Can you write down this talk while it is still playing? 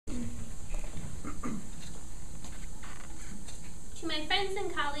my friends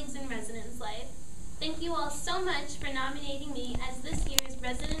and colleagues in residence life, thank you all so much for nominating me as this year's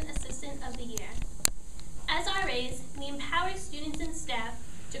Resident Assistant of the Year. As RAs, we empower students and staff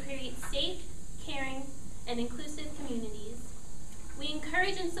to create safe, caring, and inclusive communities. We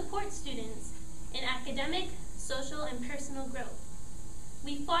encourage and support students in academic, social, and personal growth.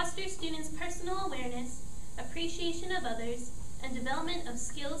 We foster students' personal awareness, appreciation of others, and development of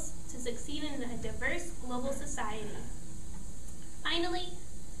skills to succeed in a diverse global society. Finally,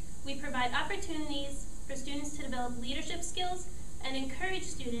 we provide opportunities for students to develop leadership skills and encourage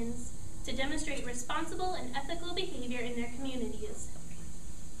students to demonstrate responsible and ethical behavior in their communities.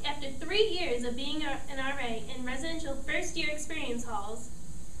 After 3 years of being an RA in residential first-year experience halls,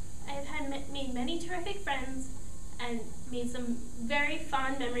 I have made many terrific friends and made some very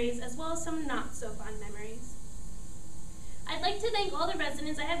fond memories as well as some not so fond memories. I'd like to thank all the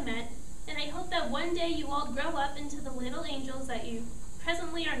residents I have met, and I hope that one day you all grow up into the little angels that you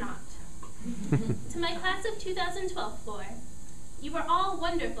presently are not. To my class of 2012 floor, you were all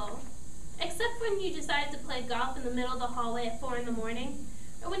wonderful, except when you decided to play golf in the middle of the hallway at 4 in the morning,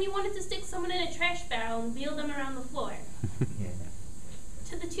 or when you wanted to stick someone in a trash barrel and wheel them around the floor.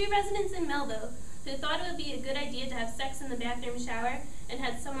 To the 2 residents in Melville who thought it would be a good idea to have sex in the bathroom shower and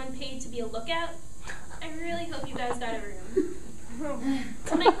had someone paid to be a lookout, I really hope you guys got a room.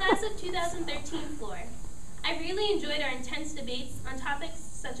 To my class of 2013 floor, I really enjoyed our intense debates on topics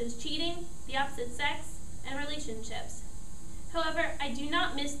such as cheating, the opposite sex, and relationships. However, I do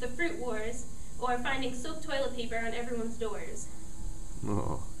not miss the fruit wars or finding soap toilet paper on everyone's doors.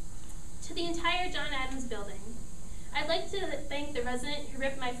 Oh. To the entire John Adams building, I'd like to thank the resident who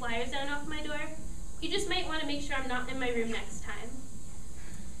ripped my flyers down off my door. You just might want to make sure I'm not in my room next time.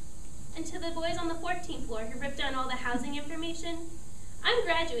 And to the boys on the 14th floor who ripped down all the housing information, I'm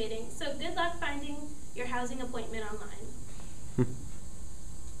graduating, so good luck finding your housing appointment online.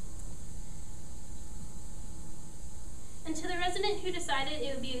 And to the resident who decided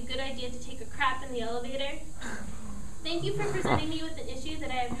it would be a good idea to take a crap in the elevator, thank you for presenting me with an issue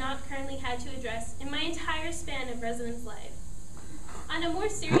that I have not currently had to address in my entire span of residence life. On a more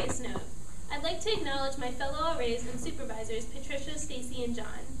serious note, I'd like to acknowledge my fellow RAs and supervisors, Patricia, Stacy, and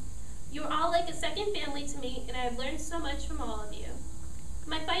John. You are all like a second family to me, and I have learned so much from all of you.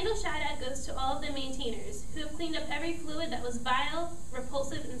 My final shout out goes to all of the maintainers who have cleaned up every fluid that was vile,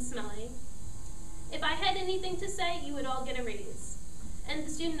 repulsive, and smelly. If I had anything to say, you would all get a raise. And the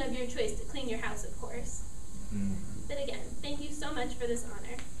student of your choice to clean your house, of course. But again, thank you so much for this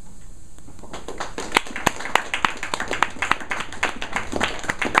honor.